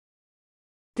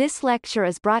This lecture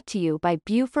is brought to you by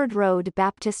Buford Road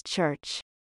Baptist Church.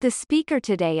 The speaker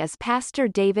today is Pastor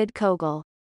David Cogle.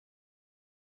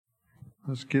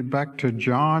 Let's get back to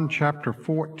John chapter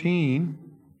 14.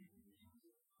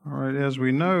 All right, as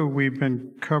we know, we've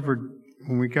been covered,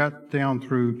 when we got down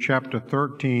through chapter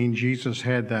 13, Jesus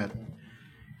had that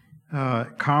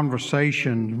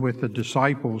conversation with the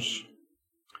disciples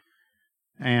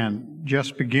and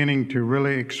just beginning to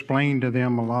really explain to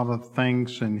them a lot of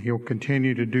things, and he'll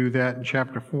continue to do that in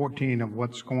chapter 14 of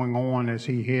what's going on as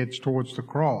he heads towards the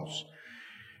cross.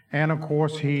 And of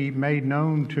course, he made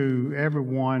known to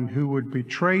everyone who would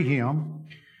betray him,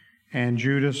 and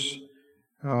Judas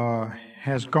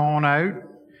has gone out,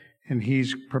 and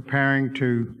he's preparing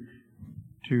to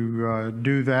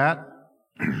do that.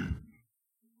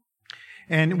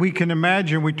 And we can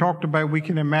imagine, we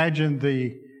can imagine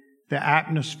the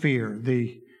atmosphere,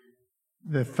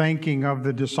 the thinking of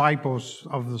the disciples,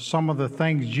 of some of the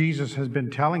things Jesus has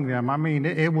been telling them. I mean,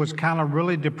 it was kind of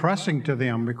really depressing to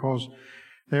them because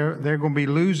they're going to be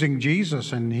losing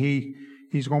Jesus, and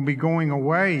he's going to be going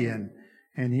away,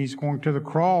 and he's going to the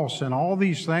cross and all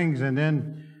these things. And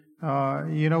then,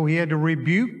 he had to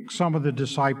rebuke some of the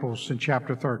disciples in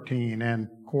chapter 13. And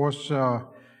of course,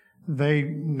 they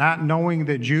not knowing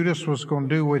that Judas was going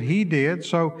to do what he did.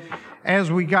 So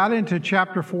as we got into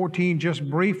chapter 14, just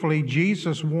briefly,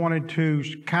 Jesus wanted to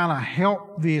kind of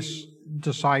help these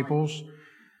disciples,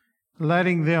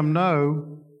 letting them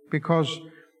know, because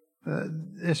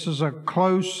this is a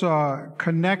close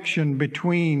connection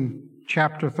between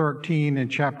chapter 13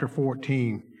 and chapter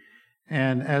 14.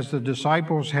 And as the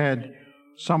disciples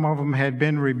some of them had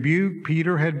been rebuked,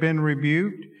 Peter had been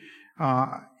rebuked,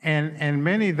 and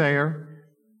many there,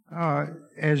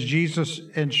 as Jesus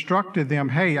instructed them,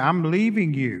 hey, I'm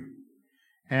leaving you.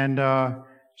 And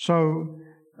so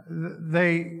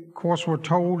they, of course, were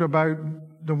told about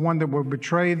the one that would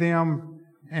betray them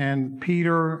and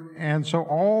Peter. And so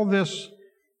all this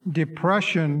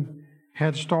depression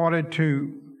had started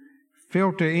to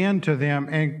filter into them.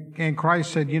 And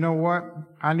Christ said, you know what?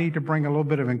 I need to bring a little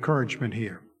bit of encouragement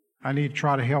here. I need to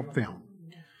try to help them.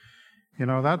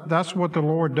 That's what the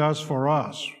Lord does for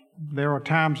us. There are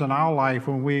times in our life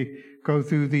when we go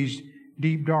through these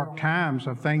deep, dark times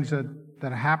of things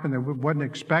that happen that we wasn't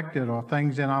expected, or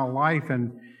things in our life.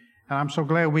 And I'm so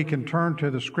glad we can turn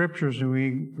to the Scriptures and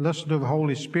we listen to the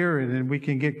Holy Spirit, and we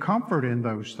can get comfort in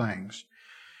those things.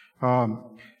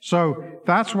 So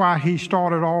that's why he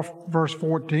started off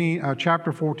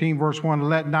chapter 14, verse 1,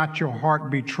 let not your heart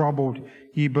be troubled.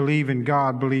 Ye believe in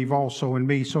God, believe also in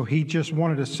me. So he just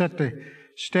wanted to set the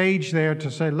stage there to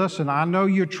say, listen, I know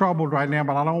you're troubled right now,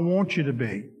 but I don't want you to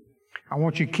be. I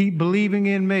want you to keep believing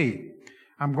in me.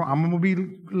 I'm going to be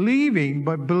leaving,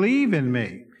 but believe in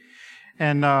me.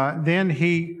 And then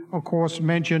he, of course,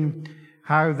 mentioned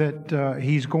how that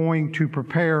he's going to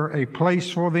prepare a place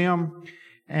for them.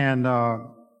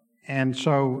 And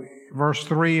so, verse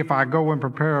 3, if I go and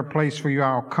prepare a place for you,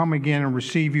 I'll come again and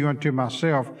receive you unto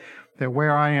myself, that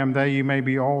where I am, there you may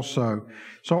be also.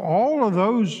 So all of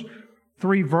those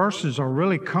 3 verses are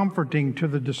really comforting to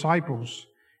the disciples,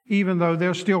 even though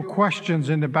there's still questions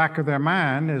in the back of their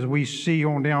mind, as we see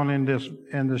on down in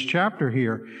this chapter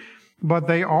here. But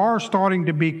they are starting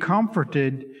to be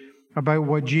comforted about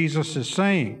what Jesus is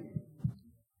saying.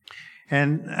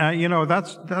 And,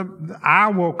 that's I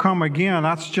will come again.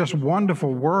 That's just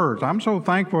wonderful words. I'm so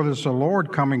thankful that it's the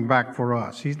Lord coming back for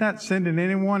us. He's not sending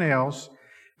anyone else,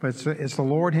 but it's the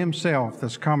Lord himself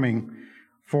that's coming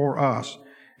for us.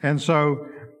 And so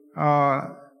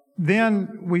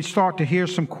then we start to hear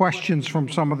some questions from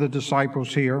some of the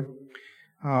disciples here.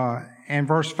 And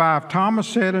verse 5, Thomas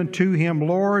said unto him,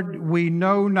 Lord, we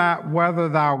know not whither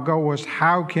thou goest.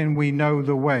 How can we know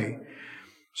the way?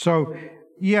 So,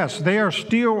 yes, they are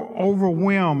still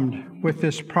overwhelmed with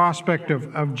this prospect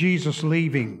of Jesus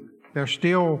leaving. They're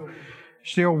still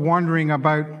wondering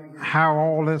about how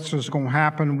all this is going to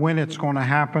happen, when it's going to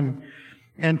happen.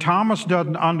 And Thomas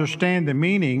doesn't understand the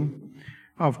meaning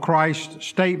of Christ's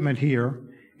statement here.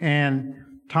 And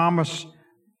Thomas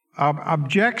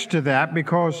objects to that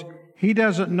because he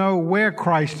doesn't know where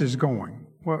Christ is going.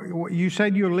 Well, you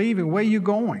said you're leaving. Where are you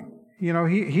going?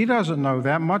 He doesn't know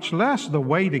that, much less the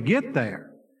way to get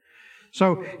there.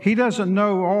 So he doesn't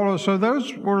know so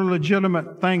those were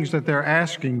legitimate things that they're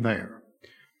asking there.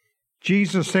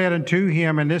 Jesus said unto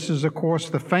him, and this is, of course,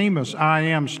 the famous I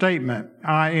am statement,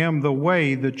 I am the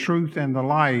way, the truth, and the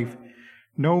life.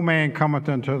 No man cometh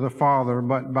unto the Father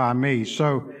but by me.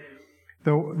 So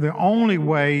the only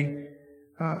way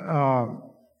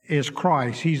is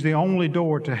Christ. He's the only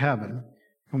door to heaven,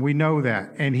 and we know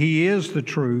that. And he is the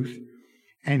truth,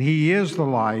 and He is the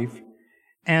life,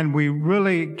 and we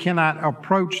really cannot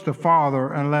approach the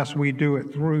Father unless we do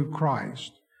it through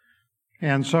Christ.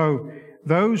 And so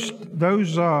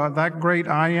that great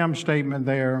I am statement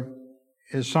there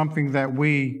is something that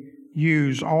we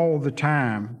use all the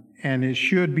time, and it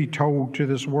should be told to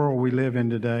this world we live in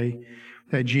today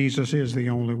that Jesus is the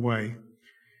only way.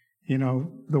 You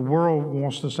know, the world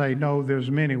wants to say, no, there's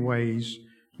many ways.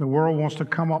 The world wants to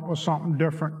come up with something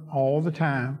different all the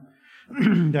time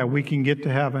that we can get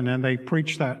to heaven, and they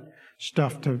preach that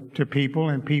stuff to people,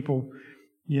 and people,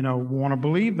 want to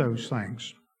believe those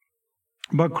things.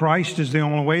 But Christ is the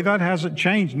only way. That hasn't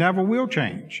changed, never will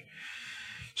change.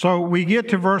 So we get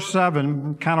to verse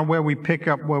 7, kind of where we pick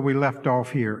up where we left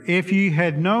off here. If ye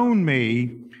had known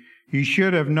me, ye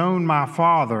should have known my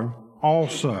Father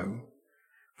also.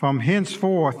 From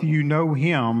henceforth you know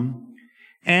him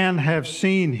and have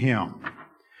seen him.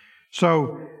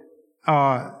 So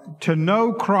to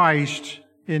know Christ,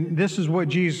 and this is what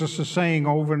Jesus is saying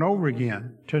over and over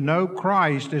again, to know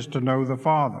Christ is to know the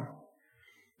Father.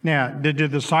 Now, did the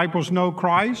disciples know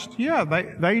Christ? Yeah,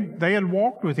 they had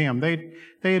walked with Him. They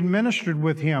had ministered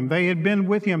with Him. They had been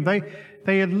with Him.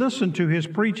 They had listened to His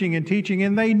preaching and teaching,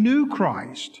 and they knew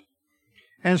Christ.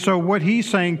 And so what He's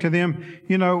saying to them,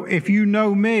 if you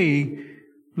know me,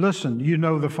 listen, you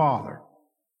know the Father.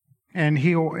 And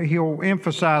He'll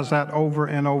emphasize that over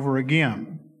and over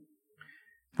again.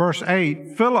 Verse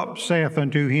 8, Philip saith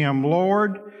unto Him,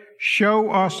 Lord,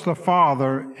 show us the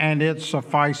Father, and it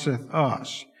sufficeth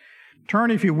us. Turn,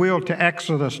 if you will, to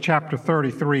Exodus chapter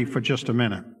 33 for just a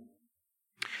minute.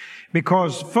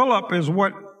 Because Philip is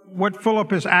what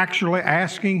Philip is actually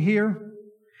asking here.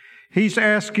 He's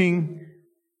asking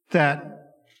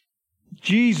that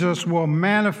Jesus will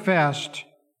manifest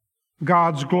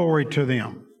God's glory to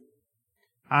them.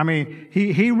 I mean,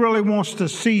 he really wants to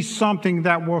see something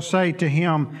that will say to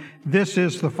him, this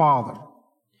is the Father.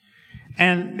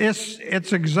 And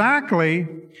it's exactly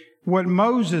what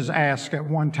Moses asked at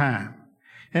one time.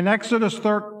 In Exodus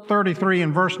 33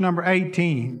 and verse number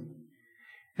 18,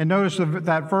 and notice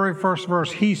that very first verse,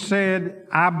 he said,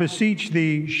 I beseech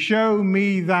thee, show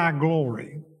me thy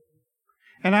glory.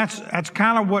 And that's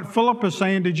kind of what Philip is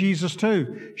saying to Jesus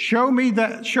too. Show me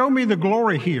the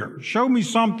glory here. Show me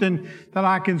something that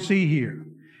I can see here.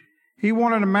 He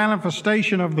wanted a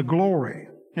manifestation of the glory.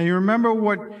 And you remember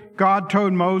what God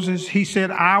told Moses? He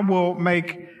said, I will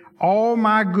make all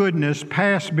my goodness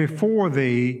pass before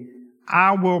thee.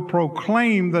 I will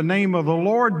proclaim the name of the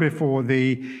Lord before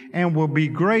thee, and will be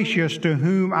gracious to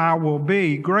whom I will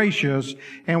be gracious,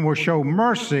 and will show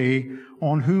mercy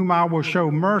on whom I will show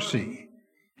mercy.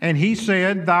 And he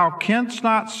said, Thou canst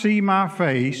not see my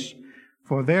face,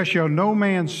 for there shall no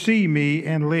man see me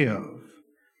and live.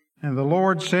 And the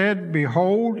Lord said,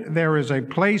 Behold, there is a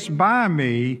place by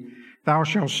me, thou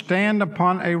shalt stand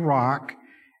upon a rock,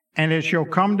 and it shall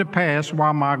come to pass,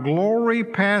 while my glory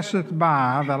passeth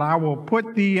by, that I will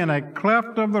put thee in a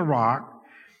cleft of the rock,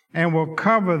 and will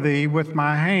cover thee with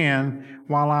my hand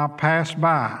while I pass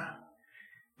by.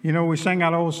 We sang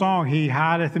that old song, He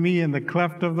hideth me in the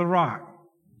cleft of the rock.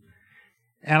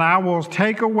 And I will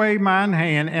take away mine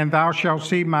hand, and thou shalt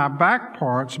see my back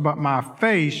parts, but my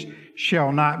face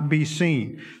shall not be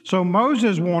seen. So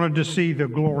Moses wanted to see the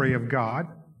glory of God.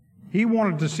 He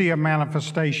wanted to see a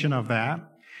manifestation of that.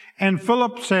 And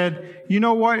Philip said, you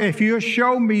know what? If you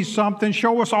show me something,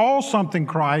 show us all something,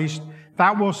 Christ,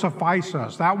 that will suffice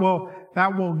us. That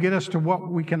will get us to what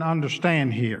we can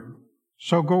understand here.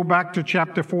 So go back to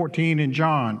chapter 14 in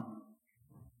John.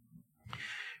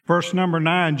 Verse number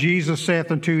 9, Jesus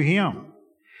saith unto him,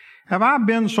 Have I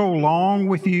been so long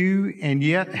with you, and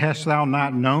yet hast thou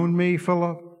not known me,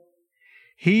 Philip?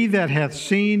 He that hath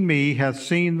seen me hath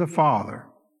seen the Father.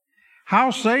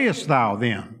 How sayest thou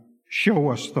then, Show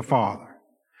us the Father?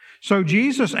 So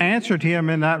Jesus answered him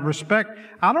in that respect,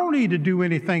 I don't need to do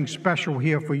anything special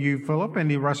here for you, Philip, and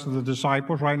the rest of the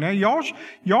disciples right now.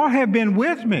 Y'all have been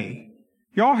with me.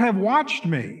 Y'all have watched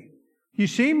me. You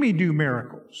see me do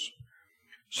miracles.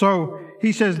 So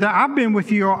he says that I've been with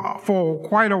you for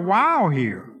quite a while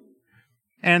here.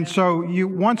 And so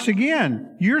once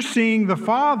again, you're seeing the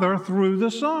Father through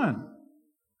the Son.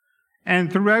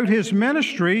 And throughout his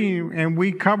ministry, and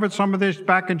we covered some of this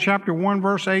back in chapter 1,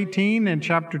 verse 18, and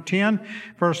chapter 10,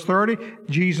 verse 30,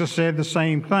 Jesus said the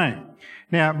same thing.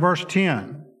 Now, verse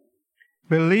 10,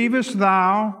 Believest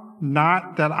thou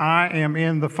not that I am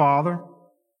in the Father,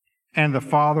 and the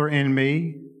Father in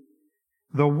me?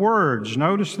 The words,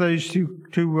 notice these two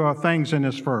things in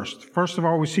this verse. First of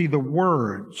all, we see the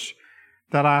words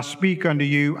that I speak unto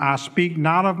you, I speak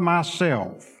not of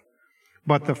myself,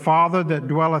 but the Father that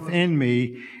dwelleth in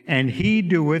me, and he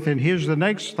doeth," and here's the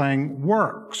next thing,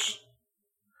 "works."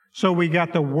 So we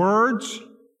got the words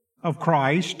of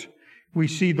Christ, we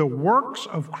see the works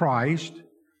of Christ,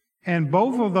 and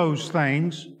both of those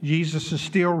things, Jesus is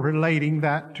still relating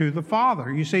that to the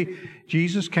Father. You see,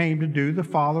 Jesus came to do the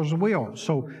Father's will.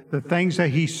 So the things that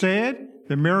he said,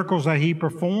 the miracles that he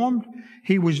performed,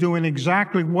 he was doing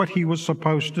exactly what he was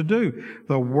supposed to do.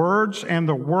 The words and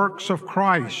the works of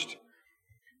Christ.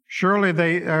 Surely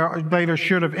they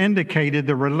should have indicated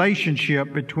the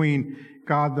relationship between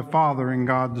God the Father and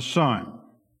God the Son.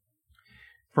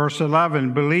 Verse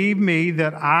 11, "Believe me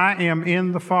that I am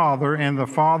in the Father and the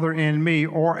Father in me,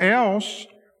 or else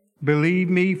believe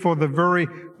me for the very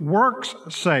works'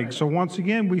 sake." So once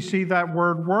again, we see that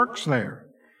word works there.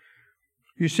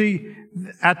 You see,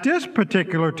 at this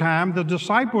particular time, the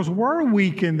disciples were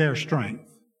weak in their strength.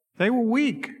 They were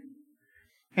weak.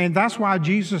 And that's why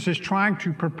Jesus is trying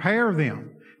to prepare them.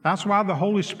 That's why the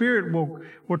Holy Spirit,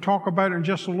 we'll talk about it in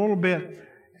just a little bit,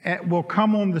 will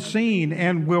come on the scene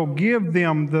and will give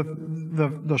them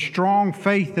the strong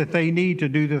faith that they need to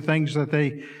do the things that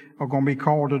they are going to be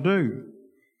called to do.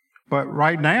 But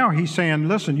right now, he's saying,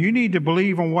 listen, you need to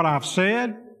believe on what I've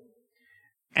said,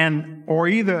 or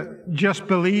either just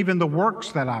believe in the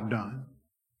works that I've done.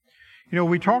 You know,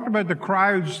 we talked about the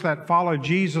crowds that followed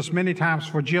Jesus many times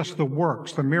for just the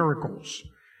works, the miracles.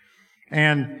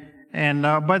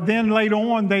 But then later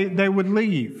on, they would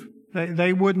leave.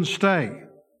 They wouldn't stay.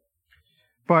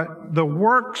 But the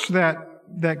works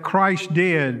that Christ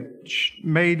did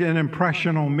made an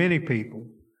impression on many people.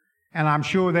 And I'm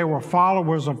sure they were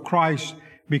followers of Christ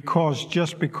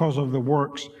just because of the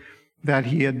works that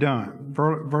he had done.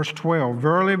 Verse 12,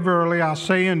 "Verily, verily, I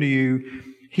say unto you,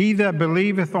 he that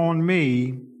believeth on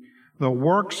me, the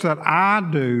works that I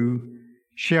do,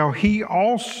 shall he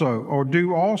also, or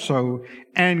do also,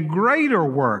 and greater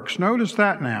works," notice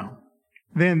that now,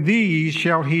 "than these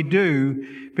shall he do,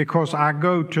 because I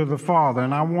go to the Father."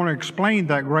 And I want to explain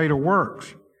that greater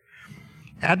works.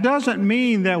 That doesn't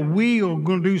mean that we are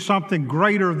going to do something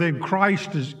greater than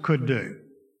Christ could do.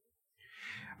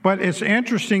 But it's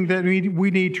interesting that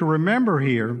we need to remember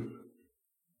here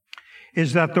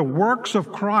is that the works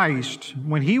of Christ,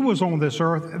 when he was on this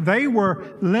earth, they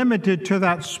were limited to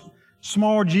that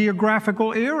small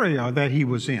geographical area that he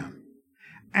was in.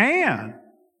 And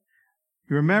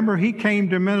you remember, he came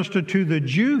to minister to the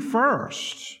Jew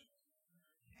first,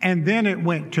 and then it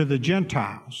went to the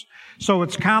Gentiles. So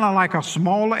it's kind of like a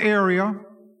smaller area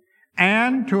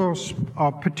and to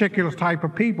a particular type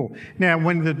of people. Now,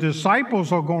 when the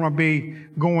disciples are going to be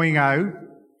going out,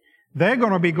 they're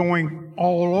going to be going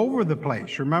all over the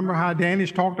place. Remember how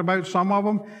Danny's talked about some of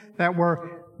them that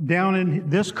were down in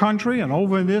this country and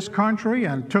over in this country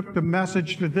and took the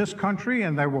message to this country,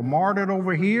 and they were martyred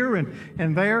over here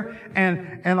and there.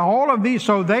 And all of these,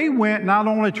 so they went not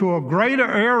only to a greater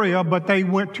area, but they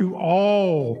went to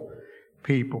all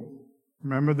people.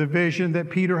 Remember the vision that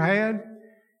Peter had?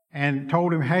 And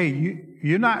told him, hey,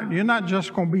 you're not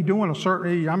just going to be doing a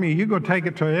certain, you're going to take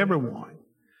it to everyone.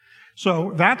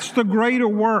 So that's the greater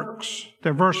works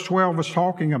that verse 12 is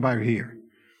talking about here.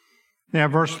 Now,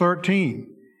 verse 13.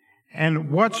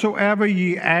 "And whatsoever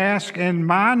ye ask in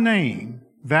my name,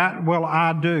 that will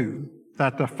I do,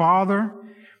 that the Father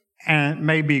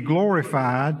may be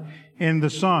glorified in the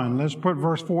Son." Let's put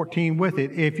verse 14 with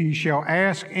it. "If ye shall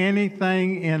ask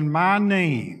anything in my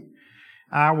name,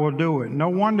 I will do it." No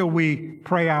wonder we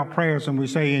pray our prayers and we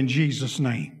say, "In Jesus'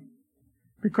 name."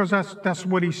 Because that's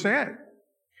what he said.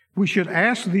 We should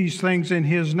ask these things in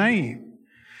his name.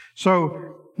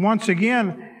 So, once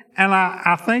again, and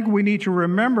I think we need to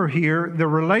remember here the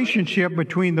relationship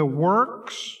between the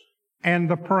works and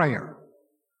the prayer.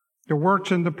 The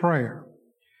works and the prayer.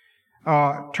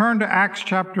 Turn to Acts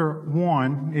chapter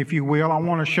 1, if you will. I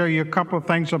want to show you a couple of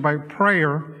things about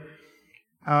prayer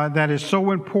that is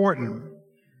so important.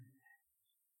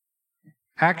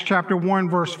 Acts chapter 1,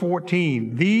 verse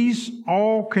 14. "These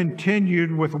all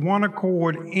continued with one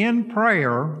accord in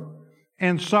prayer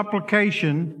and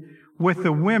supplication with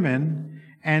the women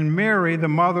and Mary, the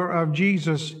mother of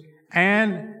Jesus,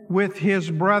 and with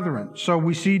his brethren." So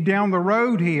we see down the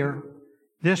road here,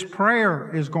 this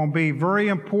prayer is going to be very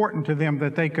important to them,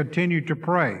 that they continue to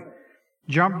pray.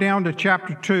 Jump down to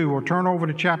chapter 2, or turn over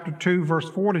to chapter 2, verse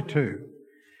 42.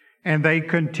 "And they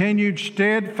continued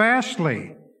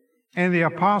steadfastly in the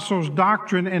apostles'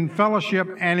 doctrine and fellowship,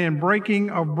 and in breaking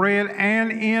of bread,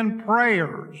 and in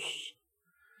prayers."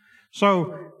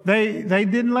 So they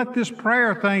didn't let this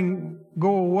prayer thing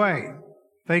go away.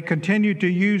 They continued to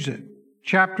use it.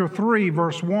 Chapter 3,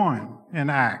 verse 1 in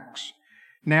Acts.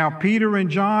 Now Peter and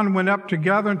John went up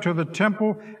together into the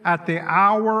temple at the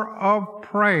hour of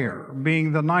prayer,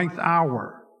 being the 9th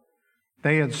hour.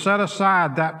 They had set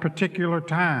aside that particular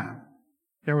time.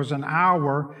 There was an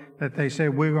hour that they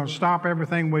said, we're going to stop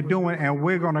everything we're doing and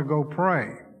we're going to go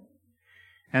pray.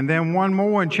 And then one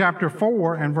more in chapter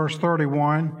 4 and verse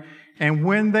 31. And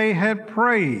when they had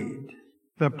prayed,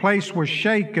 the place was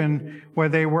shaken where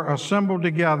they were assembled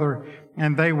together,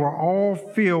 and they were all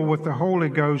filled with the Holy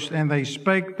Ghost, and they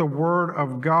spake the word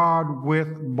of God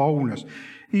with boldness.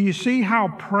 You see how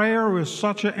prayer is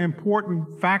such an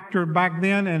important factor back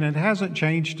then, and it hasn't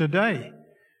changed today.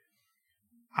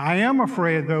 I am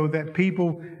afraid, though, that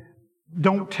people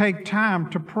don't take time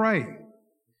to pray.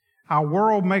 Our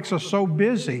world makes us so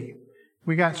busy.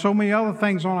 We got so many other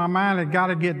things on our mind that got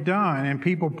to get done, and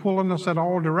people pulling us in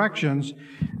all directions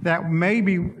that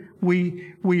maybe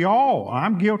we all,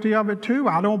 I'm guilty of it too,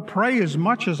 I don't pray as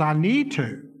much as I need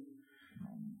to.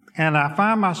 And I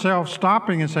find myself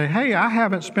stopping and say, hey, I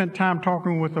haven't spent time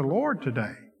talking with the Lord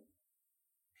today.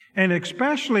 And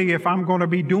especially if I'm going to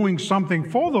be doing something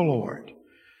for the Lord,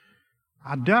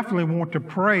 I definitely want to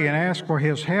pray and ask for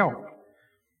His help.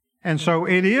 And so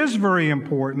it is very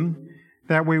important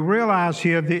that we realize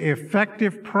here the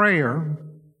effective prayer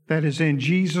that is in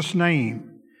Jesus'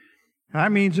 name.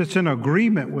 That means it's in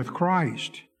agreement with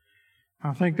Christ.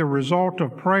 I think the result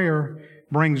of prayer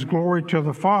brings glory to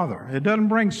the Father. It doesn't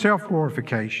bring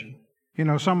self-glorification. You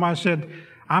know, somebody said,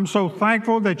 I'm so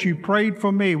thankful that you prayed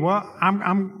for me. Well,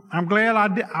 I'm glad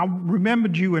I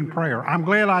remembered you in prayer. I'm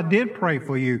glad I did pray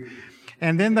for you.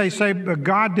 And then they say, but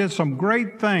God did some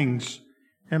great things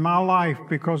in my life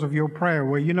because of your prayer.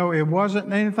 Well, you know, it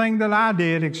wasn't anything that I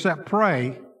did except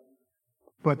pray,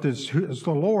 but it's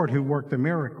the Lord who worked the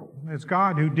miracle. It's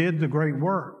God who did the great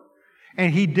work.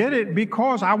 And He did it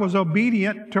because I was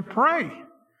obedient to pray.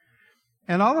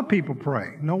 And other people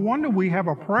pray. No wonder we have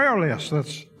a prayer list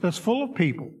that's full of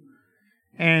people.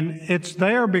 And it's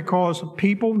there because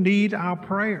people need our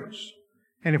prayers.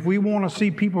 And if we want to see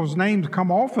people's names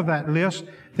come off of that list,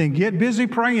 then get busy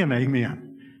praying, amen.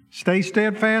 Stay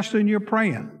steadfast in your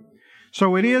praying.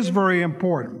 So it is very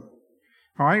important.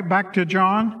 All right, back to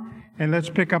John, and let's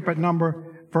pick up at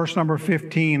verse number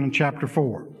 15 in chapter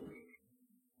 4.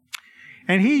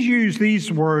 And he's used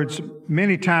these words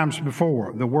many times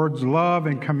before, the words love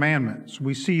and commandments.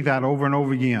 We see that over and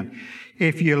over again.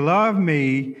 If you love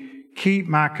me, keep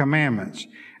my commandments.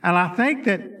 And I think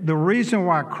that the reason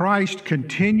why Christ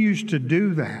continues to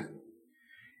do that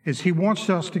is He wants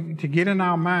us to get in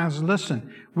our minds,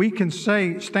 listen, we can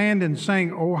stand and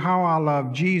sing, oh, how I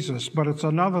love Jesus, but it's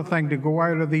another thing to go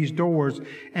out of these doors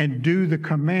and do the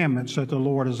commandments that the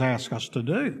Lord has asked us to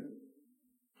do.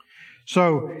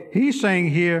 So He's saying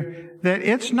here that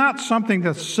it's not something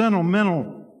that's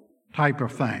sentimental type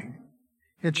of thing.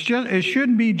 It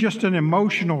shouldn't be just an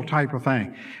emotional type of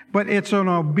thing, but it's an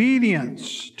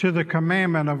obedience to the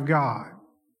commandment of God.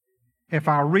 If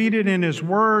I read it in His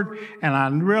Word and I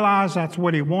realize that's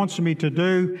what He wants me to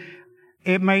do,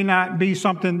 it may not be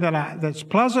something that's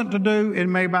pleasant to do. It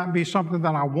may not be something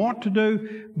that I want to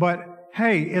do, but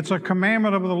hey, it's a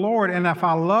commandment of the Lord, and if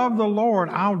I love the Lord,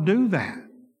 I'll do that.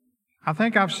 I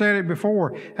think I've said it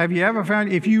before. Have you ever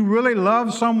found if you really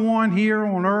love someone here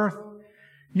on earth,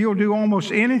 you'll do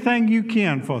almost anything you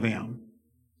can for them?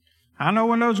 I know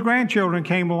when those grandchildren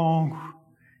came along,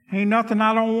 ain't nothing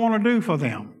I don't want to do for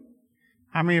them.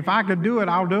 I mean, if I could do it,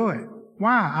 I'll do it.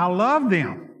 Why? I love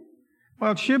them.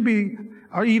 Well, it should be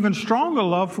an even stronger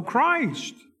love for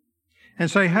Christ.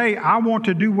 And say, hey, I want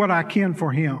to do what I can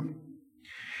for Him.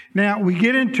 Now, we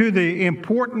get into the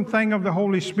important thing of the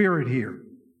Holy Spirit here.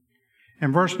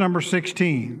 In verse number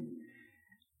 16,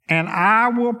 and I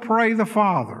will pray the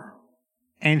Father,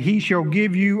 and He shall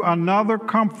give you another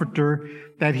comforter,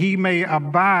 that He may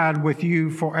abide with you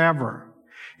forever.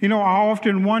 You know, I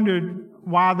often wondered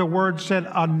why the word said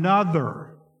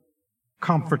another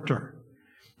comforter.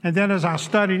 And then as I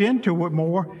studied into it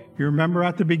more, you remember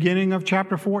at the beginning of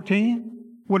chapter 14,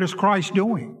 what is Christ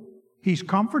doing? He's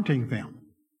comforting them.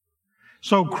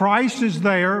 So Christ is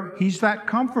there. He's that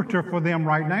comforter for them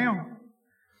right now.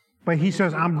 But He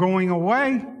says, I'm going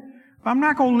away. I'm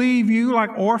not going to leave you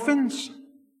like orphans.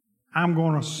 I'm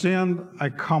going to send a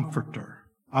comforter,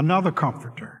 another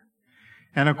comforter.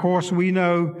 And of course, we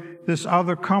know this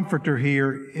other comforter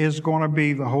here is going to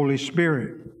be the Holy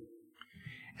Spirit.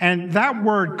 And that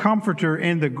word comforter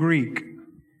in the Greek,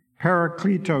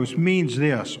 parakletos, means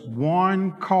this: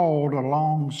 one called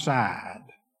alongside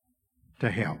to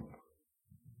help.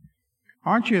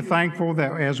 Aren't you thankful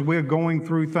that as we're going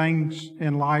through things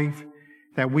in life,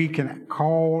 that we can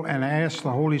call and ask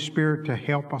the Holy Spirit to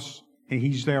help us and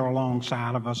He's there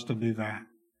alongside of us to do that.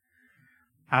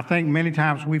 I think many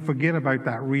times we forget about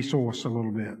that resource a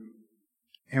little bit,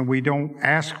 and we don't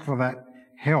ask for that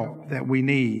help that we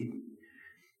need.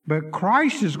 But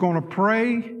Christ is going to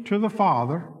pray to the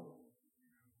Father,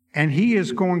 and He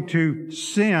is going to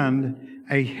send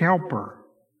a helper,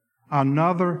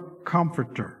 another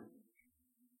comforter.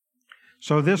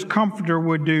 So this comforter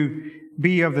would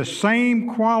be of the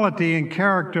same quality and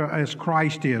character as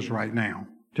Christ is right now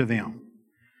to them.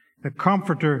 The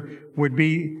comforter would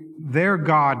be their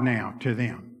God now to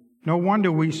them. No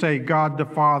wonder we say God the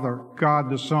Father, God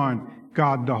the Son,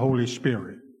 God the Holy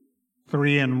Spirit.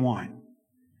 3 in 1.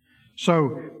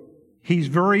 So He's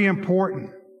very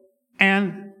important.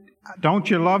 And don't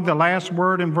you love the last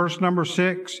word in verse number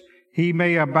 6? He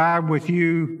may abide with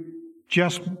you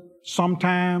just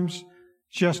sometimes,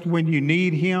 just when you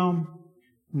need Him.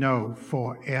 No,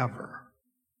 forever.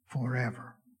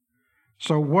 Forever.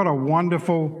 So what a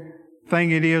wonderful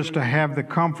thing it is to have the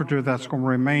Comforter that's going to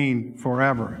remain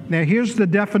forever. Now here's the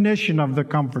definition of the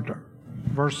Comforter.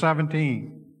 Verse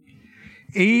 17.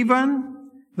 Even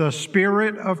the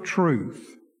Spirit of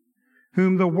truth,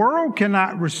 whom the world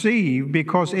cannot receive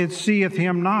because it seeth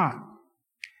Him not,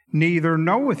 neither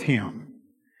knoweth Him.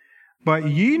 But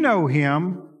ye know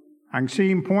Him. I can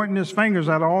see Him pointing His fingers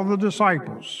at all the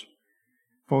disciples.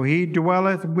 For He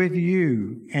dwelleth with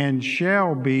you and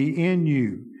shall be in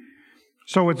you.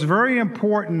 So it's very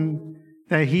important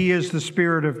that He is the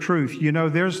Spirit of truth. You know,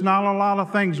 there's not a lot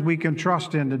of things we can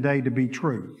trust in today to be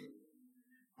truth.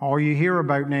 All you hear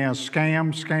about now is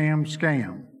scam, scam,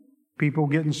 scam. People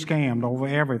getting scammed over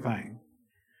everything.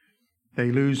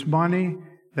 They lose money,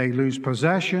 they lose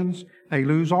possessions, they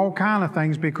lose all kinds of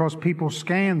things because people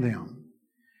scam them.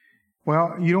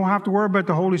 Well, you don't have to worry about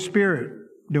the Holy Spirit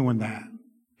doing that.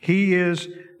 He is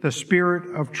the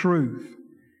Spirit of truth.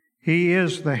 He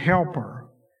is the helper.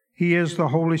 He is the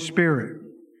Holy Spirit.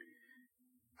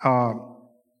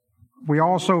 We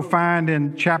also find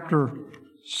in chapter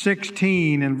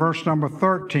 16 and verse number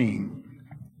 13.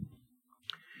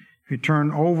 If you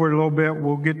turn over a little bit,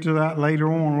 we'll get to that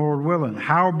later on, Lord willing.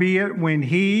 Howbeit, when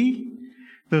He,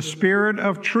 the Spirit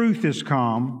of truth, is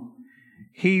come,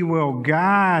 He will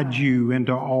guide you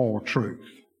into all truth.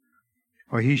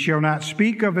 For He shall not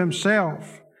speak of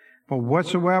Himself, but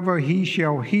whatsoever He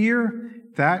shall hear,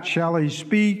 that shall He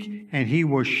speak, and He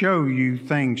will show you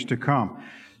things to come.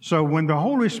 So when the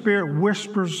Holy Spirit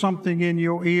whispers something in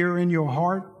your ear, in your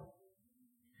heart,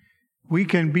 we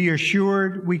can be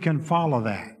assured we can follow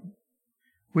that.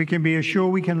 We can be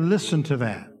assured we can listen to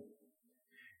that.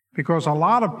 Because a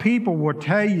lot of people will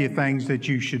tell you things that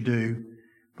you should do,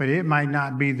 but it might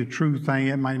not be the true thing.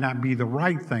 It might not be the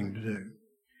right thing to do.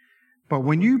 But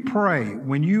when you pray,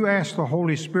 when you ask the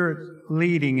Holy Spirit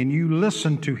leading and you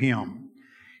listen to Him,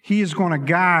 He is going to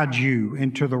guide you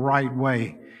into the right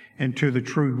way, into the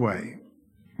true way.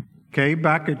 Okay,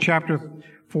 back at chapter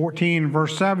 14,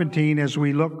 verse 17, as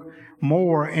we look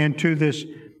more into this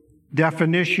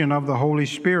definition of the Holy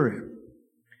Spirit.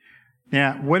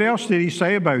 Now, what else did He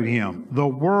say about Him? The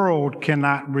world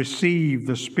cannot receive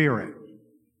the Spirit.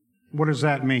 What does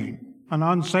that mean? An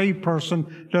unsaved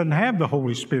person doesn't have the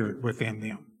Holy Spirit within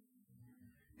them.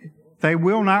 They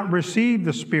will not receive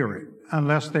the Spirit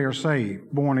unless they are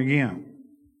saved, born again.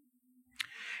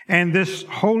 And this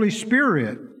Holy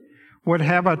Spirit would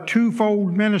have a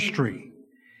twofold ministry.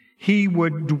 He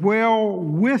would dwell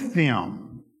with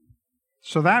them.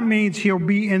 So that means He'll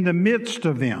be in the midst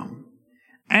of them.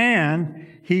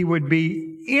 And He would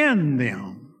be in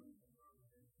them.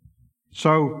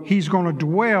 So He's going to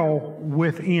dwell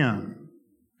within.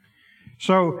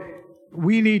 So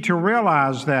we need to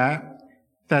realize that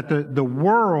the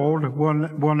world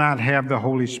will not have the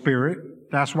Holy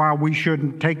Spirit. That's why we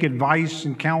shouldn't take advice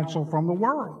and counsel from the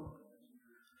world.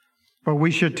 But we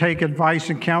should take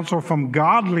advice and counsel from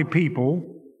godly people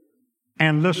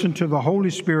and listen to the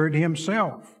Holy Spirit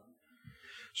Himself.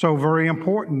 So very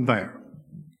important there.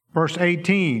 Verse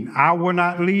 18, I will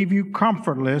not leave you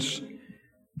comfortless.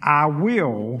 I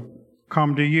will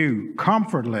come to you.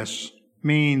 Comfortless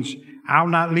means I'll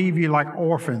not leave you like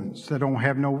orphans that don't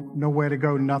have nowhere to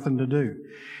go, nothing to do.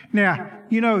 Now,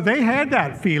 you know, they had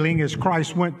that feeling as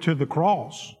Christ went to the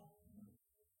cross.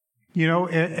 You know,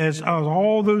 as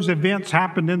all those events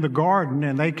happened in the garden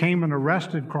and they came and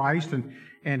arrested Christ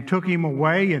and took Him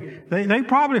away, and they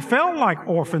probably felt like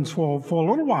orphans for a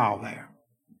little while there.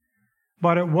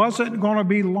 But it wasn't going to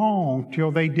be long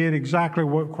till they did exactly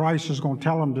what Christ is going to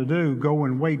tell them to do. Go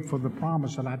and wait for the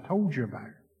promise that I told you about.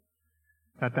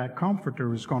 That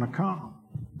Comforter is going to come.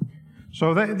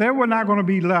 So they were not going to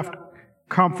be left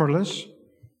comfortless.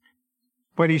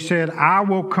 But he said, I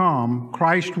will come.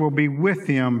 Christ will be with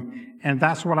him. And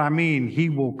that's what I mean. He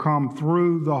will come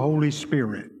through the Holy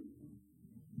Spirit.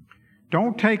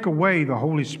 Don't take away the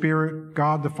Holy Spirit,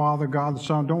 God the Father, God the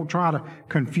Son. Don't try to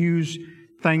confuse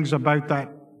things about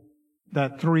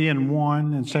that 3 in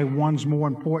 1 and say one's more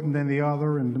important than the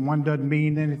other and one doesn't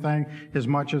mean anything as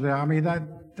much as the other. I mean,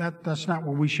 that's not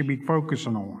what we should be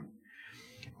focusing on.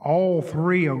 All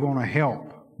three are going to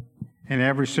help in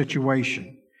every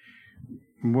situation.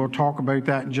 And we'll talk about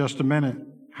that in just a minute,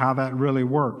 how that really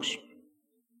works.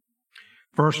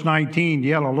 Verse 19,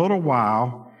 yet a little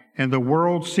while, and the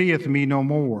world seeth me no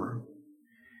more.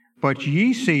 But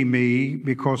ye see me,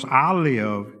 because I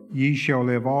live, ye shall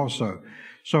live also.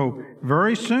 So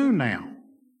very soon now,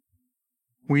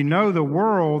 we know the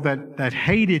world that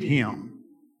hated him,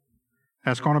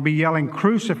 that's going to be yelling,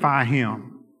 crucify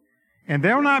him. And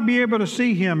they'll not be able to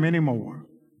see him anymore.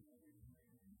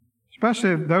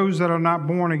 Especially those that are not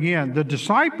born again. The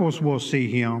disciples will see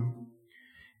him,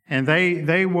 and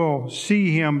they will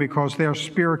see him because they're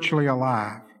spiritually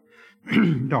alive.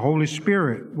 The Holy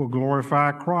Spirit will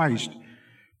glorify Christ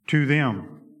to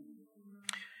them.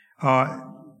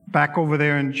 Back over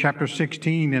there in chapter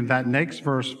 16, in that next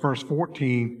verse, verse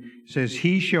 14, says,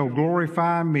 he shall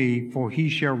glorify me, for he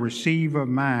shall receive of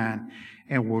mine,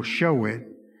 and will show it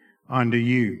unto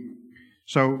you.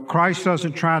 So Christ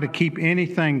doesn't try to keep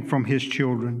anything from his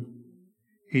children.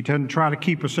 He doesn't try to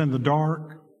keep us in the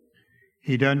dark.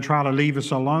 He doesn't try to leave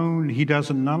us alone. He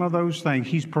doesn't, none of those things.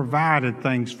 He's provided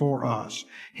things for us.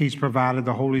 He's provided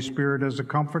the Holy Spirit as a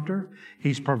comforter.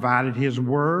 He's provided his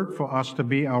word for us to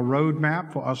be a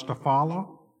roadmap for us to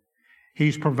follow.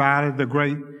 He's provided the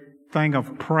great thing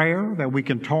of prayer that we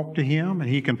can talk to him and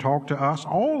he can talk to us.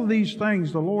 All of these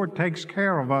things, the Lord takes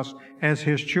care of us as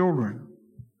his children.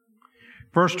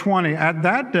 Verse 20, at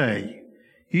that day,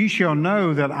 ye shall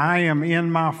know that I am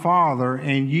in my Father,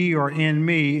 and ye are in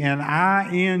me, and I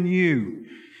in you.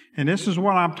 And this is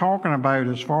what I'm talking about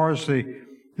as far as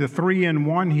the 3 in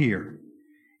 1 here.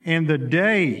 In the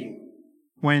day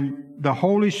when the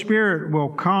Holy Spirit will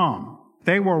come,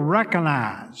 they will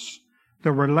recognize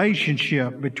the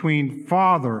relationship between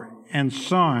Father and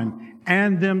Son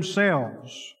and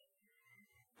themselves.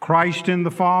 Christ in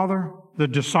the Father, the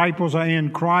disciples are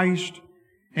in Christ,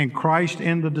 and Christ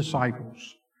in the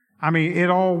disciples. I mean, it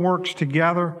all works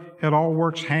together. It all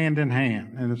works hand in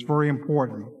hand, and it's very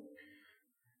important.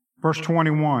 Verse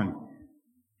 21,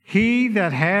 he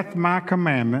that hath my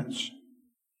commandments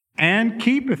and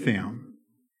keepeth them,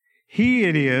 he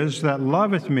it is that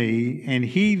loveth me, and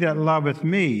he that loveth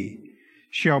me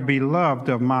shall be loved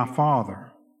of my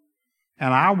Father.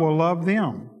 And I will love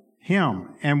him,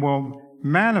 and will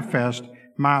manifest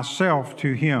myself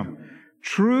to him.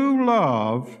 True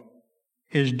love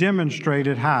is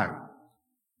demonstrated how?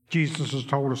 Jesus has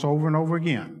told us over and over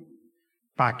again,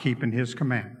 by keeping his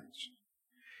commandments.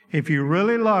 If you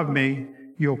really love me,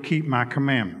 you'll keep my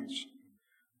commandments.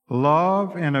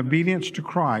 Love and obedience to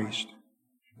Christ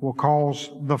will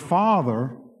cause the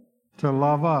Father to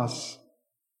love us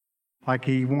like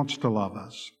he wants to love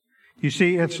us. You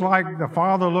see, it's like the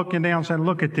Father looking down and saying,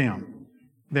 look at them.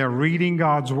 They're reading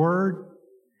God's Word.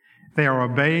 They are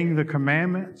obeying the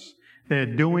commandments. They're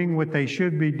doing what they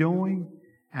should be doing,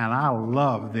 and I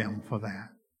love them for that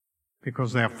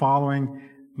because they're following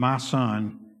my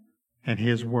Son and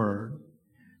his word.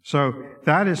 So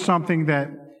that is something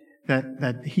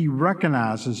that he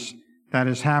recognizes that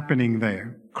is happening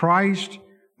there. Christ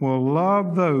will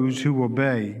love those who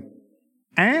obey,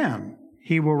 and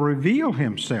he will reveal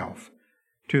himself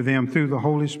to them through the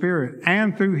Holy Spirit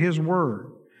and through his word.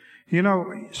 You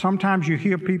know, sometimes you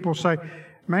hear people say,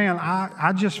 man,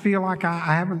 I just feel like I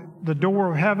haven't, the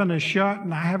door of heaven is shut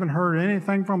and I haven't heard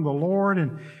anything from the Lord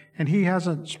and he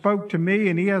hasn't spoke to me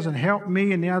and he hasn't helped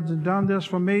me and he hasn't done this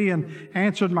for me and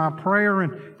answered my prayer.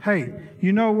 And hey,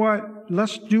 you know what?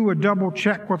 Let's do a double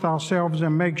check with ourselves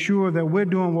and make sure that we're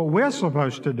doing what we're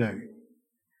supposed to do.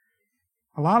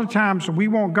 A lot of times we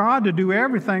want God to do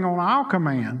everything on our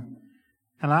command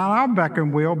and on our beck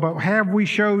and will, but have we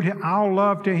showed our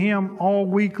love to him all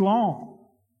week long?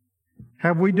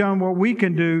 Have we done what we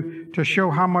can do to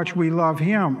show how much we love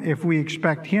him if we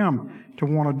expect him to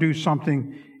want to do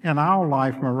something in our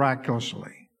life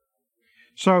miraculously?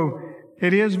 So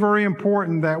it is very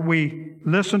important that we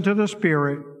listen to the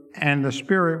Spirit, and the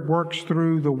Spirit works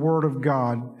through the Word of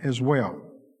God as well.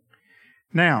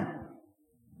 Now,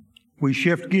 we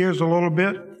shift gears a little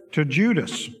bit to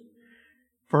Judas.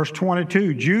 Verse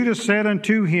 22, Judas said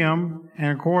unto him,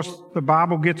 and of course the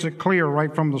Bible gets it clear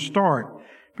right from the start,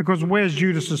 because where's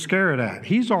Judas Iscariot at?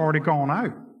 He's already gone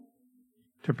out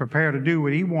to prepare to do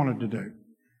what he wanted to do.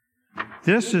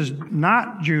 This is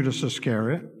not Judas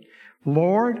Iscariot.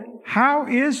 Lord, how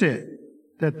is it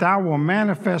that thou wilt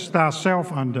manifest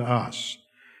thyself unto us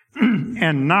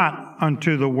and not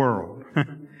unto the world?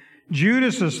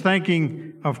 Judas is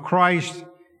thinking of Christ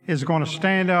is going to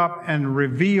stand up and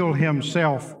reveal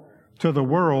himself to the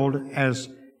world as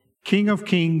King of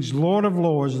Kings, Lord of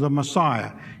Lords, the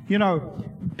Messiah. You know,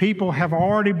 people have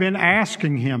already been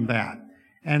asking him that.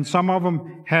 And some of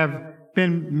them have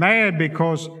been mad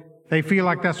because they feel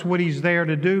like that's what he's there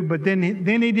to do. But then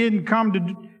he didn't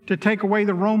come to take away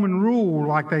the Roman rule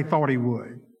like they thought he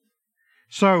would.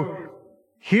 So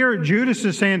here Judas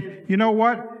is saying, you know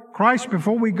what? Christ,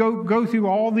 before we go through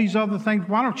all these other things,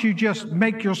 why don't you just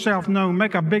make yourself known,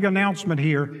 make a big announcement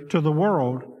here to the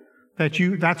world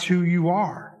that's who you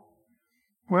are.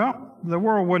 Well, the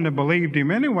world wouldn't have believed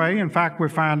him anyway. In fact, we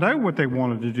find out what they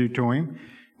wanted to do to him.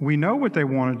 We know what they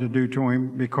wanted to do to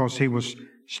him because he was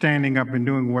standing up and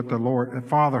doing what the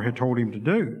Father had told him to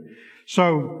do.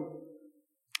 So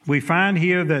we find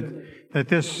here that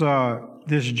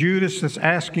this Judas that's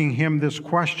asking him this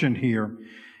question here,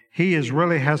 he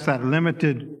really has that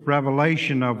limited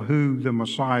revelation of who the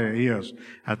Messiah is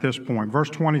at this point. Verse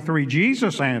 23,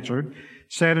 Jesus answered,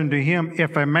 said unto him,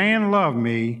 if a man love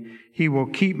me, he will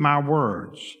keep my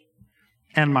words,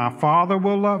 and my Father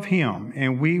will love him,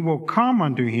 and we will come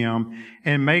unto him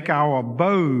and make our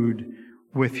abode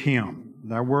with him.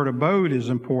 That word abode is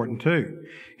important too.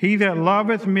 He that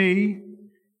loveth me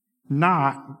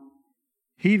not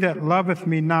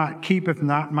keepeth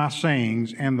not my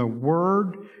sayings, and the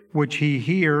word which he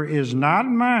hear is not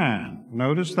mine.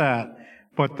 Notice that,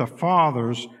 but the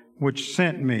Father's which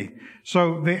sent me.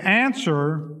 So the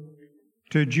answer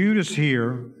to Judas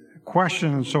here,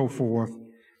 question and so forth,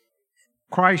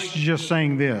 Christ is just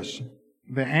saying this.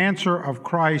 The answer of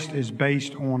Christ is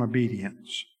based on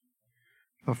obedience.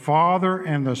 The Father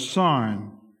and the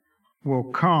Son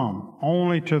will come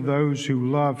only to those who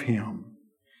love him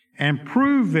and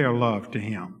prove their love to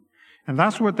him. And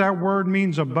that's what that word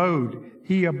means, abode.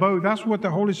 He abode. That's what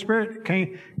the Holy Spirit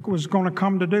was going to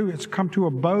come to do. It's come to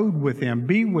abode with them,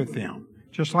 be with them,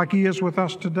 just like he is with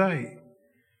us today.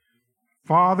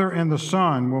 Father and the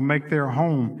Son will make their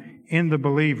home in the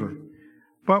believer.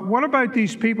 But what about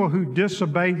these people who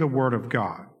disobey the Word of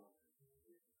God?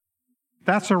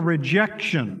 That's a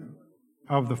rejection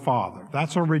of the Father.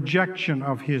 That's a rejection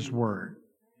of His Word.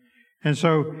 And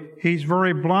so he's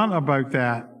very blunt about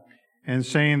that and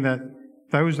saying that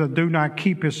those that do not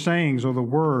keep His sayings or the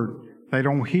Word, they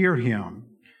don't hear Him.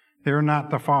 They're not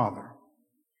the Father.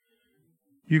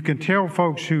 You can tell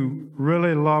folks who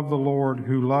really love the Lord,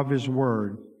 who love His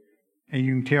Word, and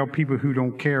you can tell people who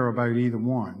don't care about either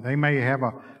one. They may have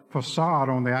a facade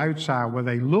on the outside where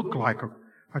they look like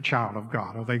a child of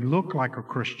God, or they look like a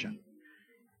Christian.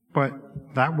 But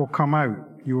that will come out.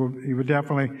 You will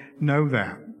definitely know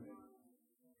that.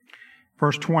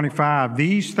 Verse 25,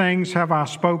 these things have I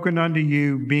spoken unto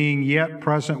you, being yet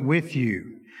present with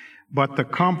you. But the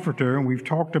Comforter, and we've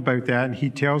talked about that, and he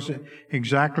tells it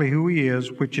exactly who he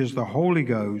is, which is the Holy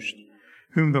Ghost,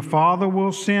 whom the Father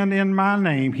will send in my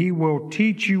name. He will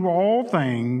teach you all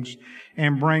things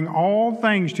and bring all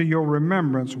things to your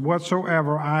remembrance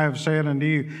whatsoever I have said unto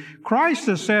you. Christ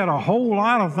has said a whole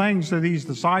lot of things to these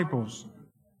disciples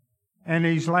in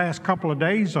these last couple of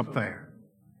days up there.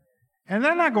 And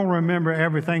they're not going to remember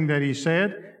everything that he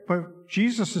said, but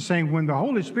Jesus is saying when the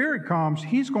Holy Spirit comes,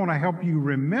 He's going to help you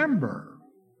remember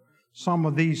some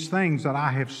of these things that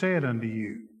I have said unto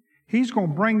you. He's going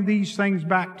to bring these things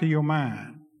back to your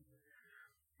mind.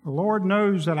 The Lord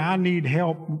knows that I need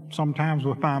help sometimes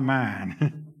with my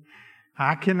mind.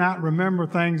 I cannot remember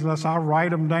things unless I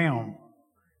write them down.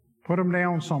 Put them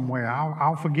down somewhere.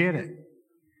 I'll forget it.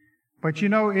 But you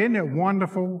know, isn't it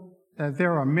wonderful that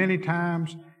there are many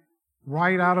times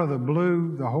right out of the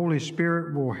blue, the Holy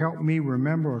Spirit will help me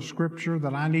remember a scripture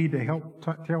that I need to help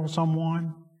tell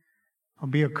someone, or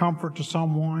be a comfort to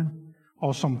someone,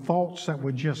 or some thoughts that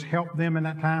would just help them in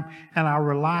that time. And I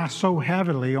rely so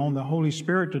heavily on the Holy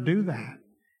Spirit to do that.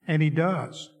 And He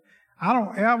does. I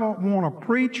don't ever want to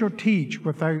preach or teach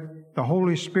without the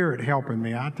Holy Spirit helping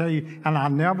me. I tell you, and I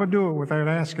never do it without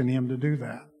asking Him to do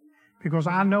that. Because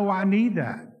I know I need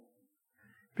that.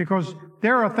 Because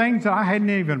there are things that I hadn't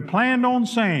even planned on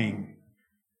saying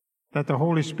that the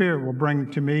Holy Spirit will bring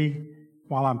to me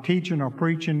while I'm teaching or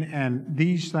preaching, and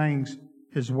these things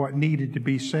is what needed to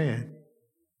be said.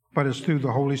 But it's through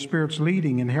the Holy Spirit's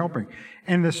leading and helping.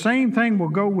 And the same thing will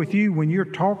go with you when you're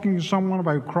talking to someone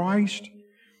about Christ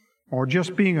or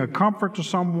just being a comfort to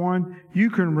someone. You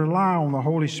can rely on the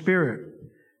Holy Spirit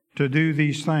to do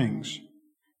these things.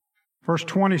 Verse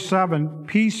 27,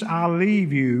 peace I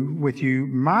leave you with you,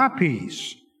 my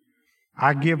peace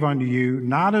I give unto you,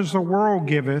 not as the world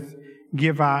giveth,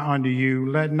 give I unto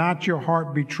you. Let not your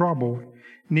heart be troubled,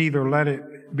 neither let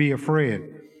it be afraid.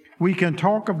 We can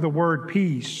talk of the word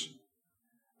peace,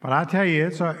 but I tell you,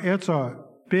 it's a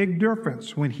big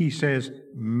difference when he says,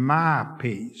 my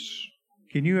peace.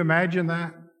 Can you imagine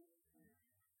that?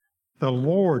 The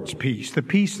Lord's peace, the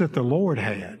peace that the Lord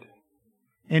had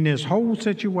in this whole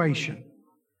situation.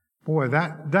 Boy,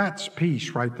 that's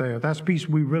peace right there. That's peace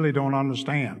we really don't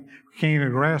understand. We can't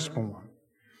even grasp on.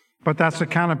 But that's the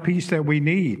kind of peace that we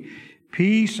need.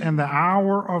 Peace in the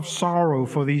hour of sorrow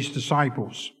for these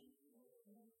disciples.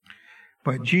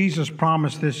 But Jesus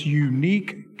promised this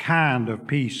unique kind of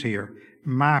peace here,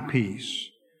 my peace.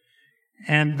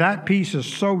 And that peace is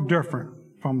so different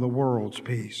from the world's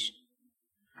peace.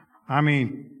 I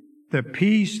mean, the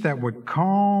peace that would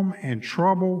calm and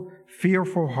trouble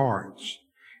fearful hearts.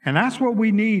 And that's what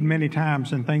we need many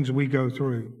times in things we go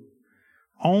through.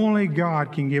 Only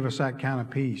God can give us that kind of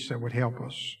peace that would help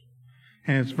us.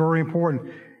 And it's very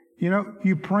important. You know,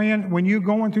 you praying, when you're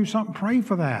going through something, pray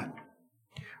for that.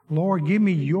 Lord, give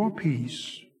me your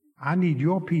peace. I need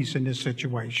your peace in this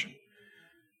situation.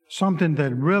 Something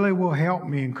that really will help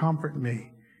me and comfort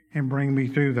me and bring me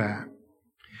through that.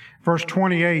 Verse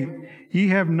 28, ye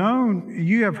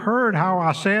have heard how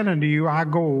I said unto you, I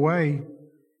go away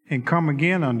and come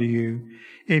again unto you.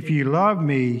 If ye love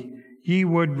me, ye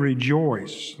would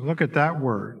rejoice. Look at that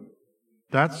word.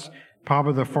 That's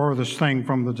probably the furthest thing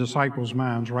from the disciples'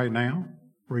 minds right now.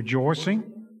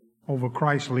 Rejoicing over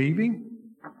Christ leaving.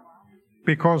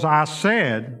 Because I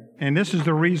said, and this is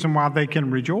the reason why they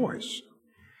can rejoice.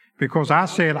 Because I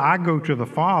said, I go to the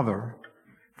Father,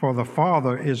 for the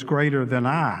Father is greater than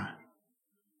I.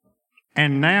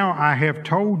 And now I have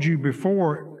told you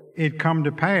before it come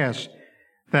to pass,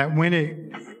 that when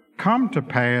it come to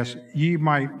pass, ye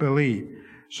might believe.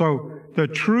 So the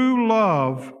true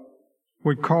love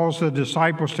would cause the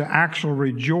disciples to actually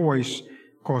rejoice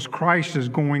because Christ is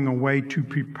going away to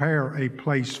prepare a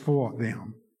place for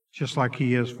them, just like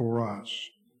He is for us.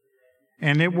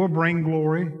 And it will bring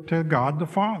glory to God the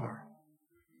Father.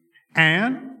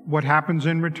 And what happens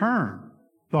in return?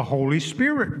 The Holy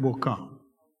Spirit will come.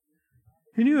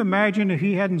 Can you imagine if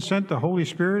He hadn't sent the Holy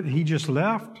Spirit, He just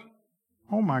left?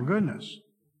 Oh my goodness.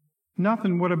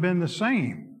 Nothing would have been the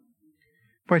same.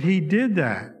 But He did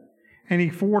that. And He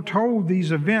foretold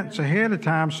these events ahead of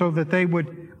time so that they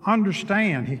would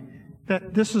understand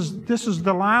that this is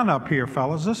the lineup here,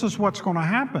 fellas. This is what's going to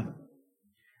happen.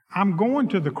 I'm going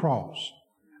to the cross.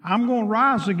 I'm going to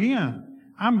rise again.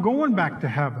 I'm going back to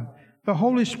heaven. The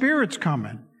Holy Spirit's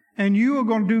coming. And you are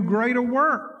going to do greater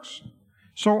works.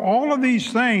 So all of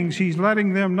these things, He's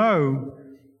letting them know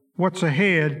what's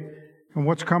ahead and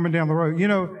what's coming down the road. You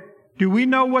know, do we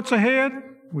know what's ahead?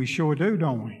 We sure do,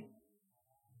 don't we?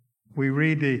 We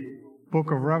read the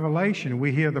book of Revelation.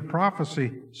 We hear the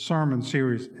prophecy sermon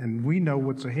series, and we know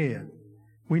what's ahead.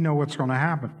 We know what's going to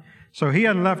happen. So He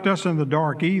hadn't left us in the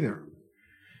dark either.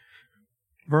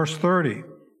 Verse 30,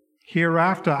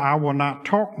 hereafter I will not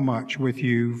talk much with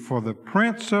you, for the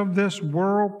prince of this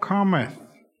world cometh,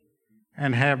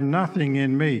 and have nothing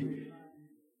in me.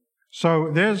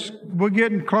 So we're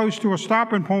getting close to a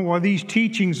stopping point where these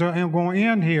teachings are going to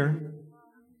end here.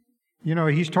 You know,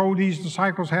 He's told these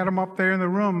disciples, had them up there in the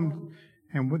room,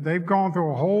 and they've gone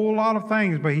through a whole lot of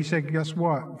things, but He said, guess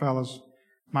what, fellas?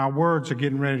 My words are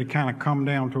getting ready to kind of come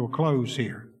down to a close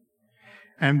here.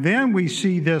 And then we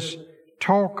see this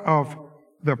talk of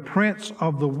the prince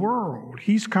of the world.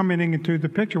 He's coming into the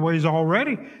picture. Well, He's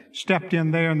already stepped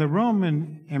in there in the room,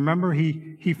 and remember,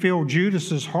 he filled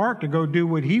Judas's heart to go do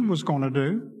what he was going to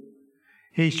do.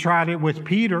 He's tried it with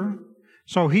Peter.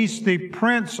 So He's the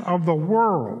prince of the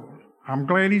world. I'm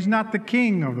glad He's not the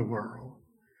king of the world,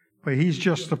 but He's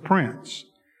just the prince.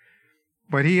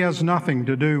 But He has nothing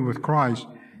to do with Christ.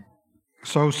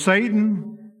 So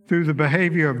Satan, through the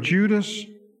behavior of Judas,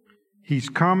 he's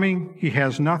coming. He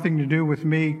has nothing to do with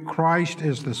me. Christ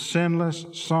is the sinless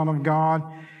Son of God,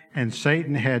 and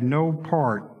Satan had no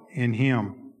part in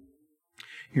Him.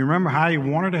 You remember how he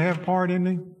wanted to have part in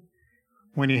Him?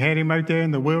 When He had Him out there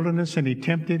in the wilderness and He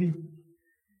tempted Him?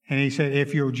 And He said,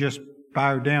 if you'll just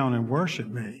bow down and worship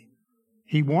me.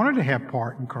 He wanted to have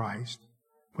part in Christ,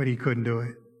 but he couldn't do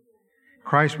it.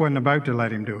 Christ wasn't about to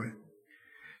let him do it.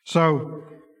 So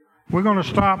we're going to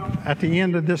stop at the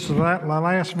end of this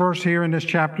last verse here in this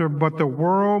chapter. But the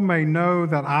world may know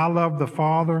that I love the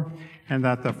Father, and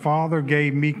that the Father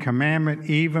gave me commandment,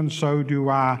 even so do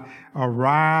I.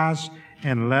 Arise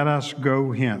and let us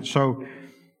go hence. So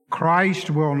Christ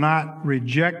will not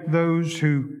reject those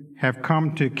who have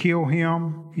come to kill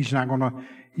him. He's not going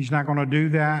to do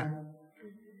that.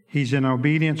 He's in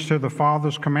obedience to the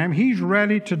Father's commandment. He's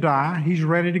ready to die. He's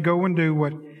ready to go and do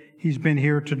what he's been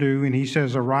here to do. And he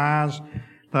says, arise,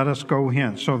 let us go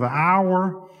hence. So the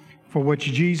hour for which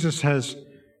Jesus has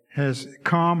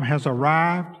come has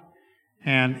arrived.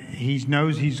 And he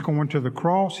knows he's going to the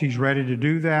cross. He's ready to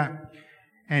do that.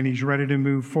 And he's ready to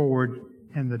move forward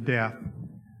in the death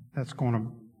that's going to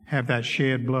have that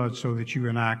shed blood so that you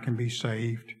and I can be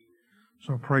saved.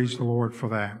 So praise the Lord for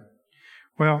that.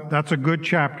 Well, that's a good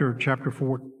chapter, chapter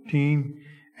 14.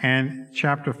 And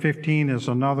chapter 15 is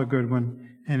another good one.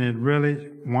 And it really,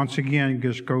 once again,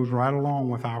 just goes right along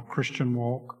with our Christian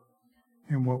walk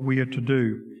and what we are to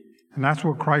do. And that's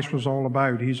what Christ was all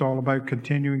about. He's all about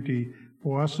continuing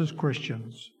for us as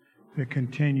Christians, to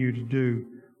continue to do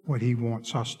what he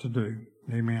wants us to do.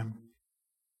 Amen.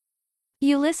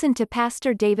 You listen to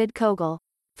Pastor David Cogle.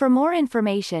 For more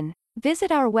information,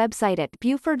 visit our website at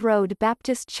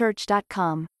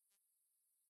BufordRoadBaptistChurch.com.